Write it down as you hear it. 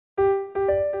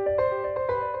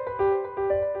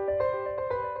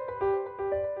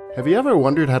Have you ever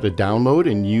wondered how to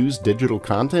download and use digital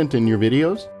content in your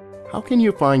videos? How can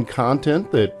you find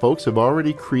content that folks have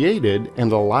already created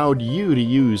and allowed you to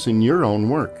use in your own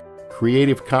work?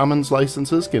 Creative Commons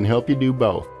licenses can help you do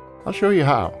both. I'll show you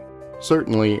how.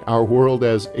 Certainly, our world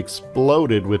has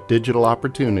exploded with digital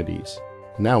opportunities.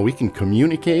 Now we can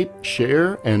communicate,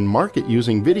 share, and market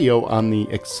using video on the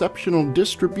exceptional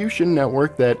distribution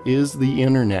network that is the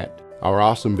Internet. Our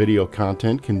awesome video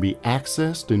content can be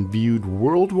accessed and viewed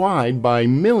worldwide by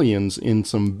millions in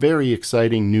some very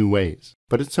exciting new ways.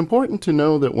 But it's important to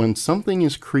know that when something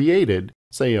is created,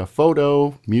 say a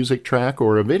photo, music track,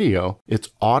 or a video, it's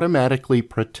automatically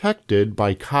protected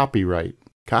by copyright.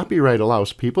 Copyright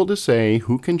allows people to say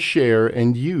who can share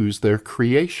and use their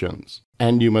creations.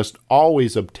 And you must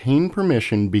always obtain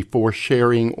permission before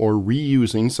sharing or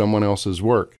reusing someone else's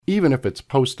work, even if it's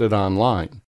posted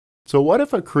online. So what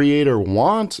if a creator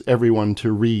wants everyone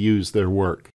to reuse their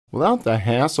work without the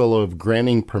hassle of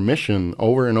granting permission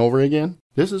over and over again?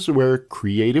 This is where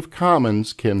Creative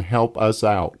Commons can help us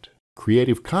out.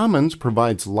 Creative Commons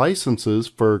provides licenses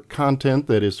for content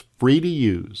that is free to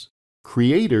use.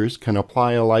 Creators can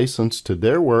apply a license to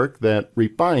their work that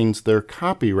refines their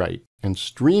copyright and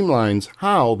streamlines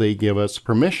how they give us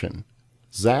permission.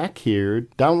 Zach here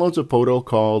downloads a photo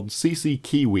called CC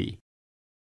Kiwi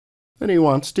that he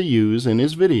wants to use in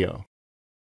his video.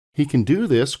 He can do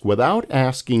this without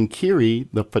asking Kiri,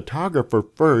 the photographer,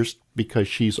 first because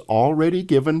she's already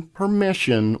given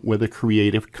permission with a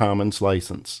Creative Commons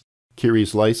license.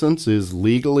 Kiri's license is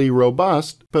legally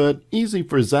robust, but easy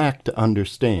for Zach to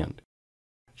understand.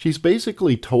 She's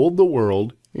basically told the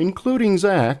world, including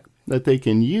Zach, that they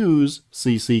can use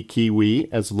CC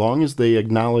Kiwi as long as they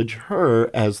acknowledge her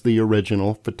as the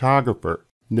original photographer.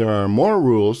 There are more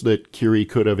rules that Kiri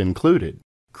could have included.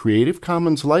 Creative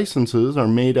Commons licenses are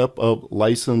made up of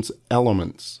license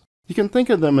elements. You can think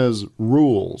of them as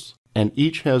rules, and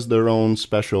each has their own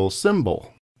special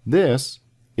symbol. This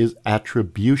is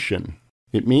attribution.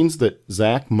 It means that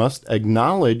Zach must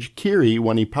acknowledge Kiri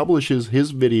when he publishes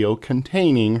his video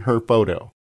containing her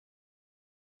photo.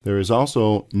 There is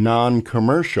also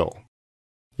non-commercial.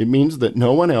 It means that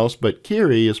no one else but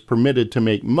Kiri is permitted to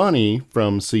make money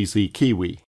from CC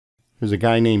Kiwi. There's a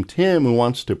guy named Tim who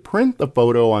wants to print the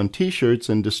photo on t-shirts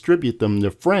and distribute them to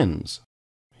friends.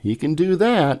 He can do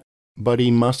that, but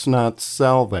he must not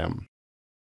sell them.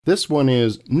 This one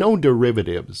is no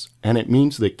derivatives, and it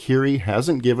means that Kiri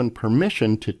hasn't given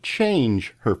permission to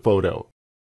change her photo.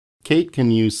 Kate can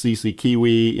use CC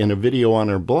Kiwi in a video on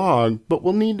her blog, but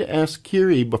will need to ask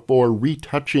Kiri before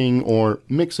retouching or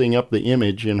mixing up the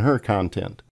image in her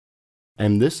content.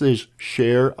 And this is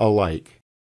Sharealike.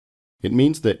 It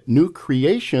means that new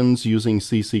creations using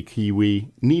CC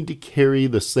Kiwi need to carry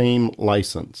the same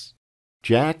license.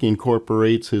 Jack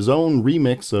incorporates his own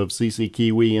remix of CC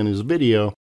Kiwi in his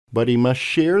video, but he must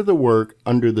share the work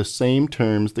under the same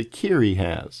terms that Kiri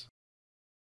has.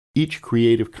 Each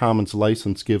Creative Commons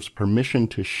license gives permission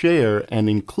to share and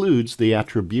includes the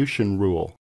attribution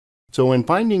rule. So when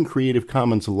finding Creative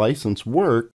Commons license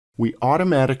work, we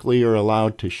automatically are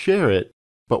allowed to share it,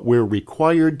 but we're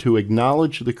required to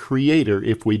acknowledge the creator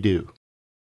if we do.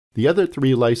 The other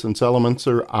three license elements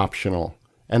are optional,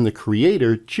 and the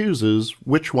creator chooses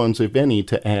which ones, if any,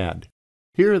 to add.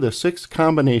 Here are the 6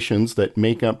 combinations that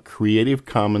make up Creative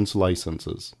Commons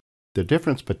licenses. The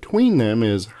difference between them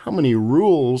is how many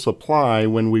rules apply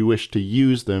when we wish to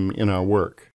use them in our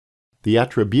work. The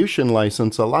attribution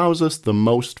license allows us the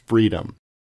most freedom,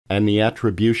 and the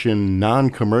attribution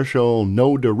non-commercial,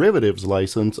 no derivatives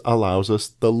license allows us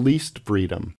the least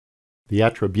freedom. The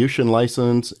attribution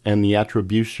license and the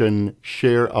attribution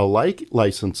share-alike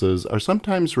licenses are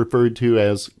sometimes referred to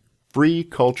as Free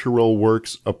Cultural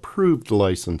Works Approved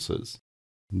licenses.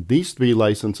 These 3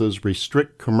 licenses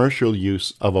restrict commercial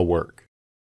use of a work.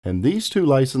 And these 2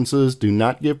 licenses do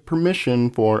not give permission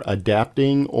for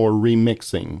adapting or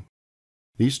remixing.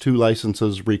 These 2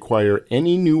 licenses require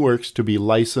any new works to be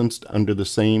licensed under the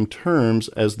same terms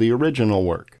as the original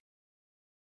work.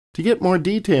 To get more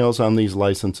details on these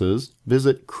licenses,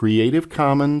 visit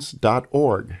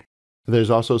creativecommons.org. There's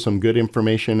also some good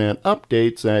information and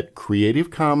updates at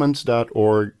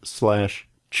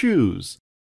creativecommons.org/choose.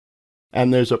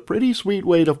 And there's a pretty sweet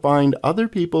way to find other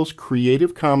people's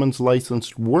Creative Commons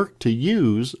licensed work to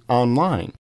use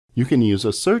online. You can use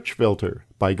a search filter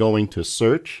by going to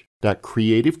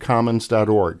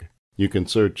search.creativecommons.org. You can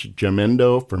search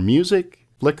Jamendo for music,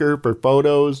 Flickr for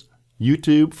photos,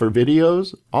 YouTube for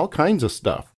videos, all kinds of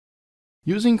stuff.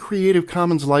 Using Creative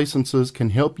Commons licenses can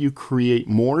help you create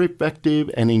more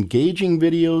effective and engaging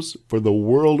videos for the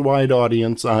worldwide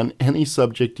audience on any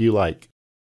subject you like.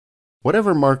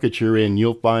 Whatever market you're in,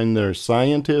 you'll find there are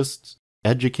scientists,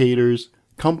 educators,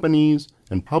 companies,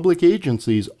 and public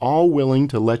agencies all willing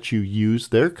to let you use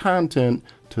their content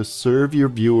to serve your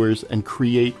viewers and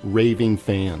create raving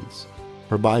fans,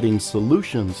 providing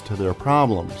solutions to their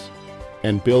problems,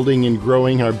 and building and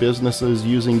growing our businesses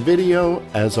using video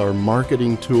as our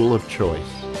marketing tool of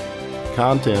choice.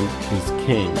 Content is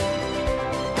king.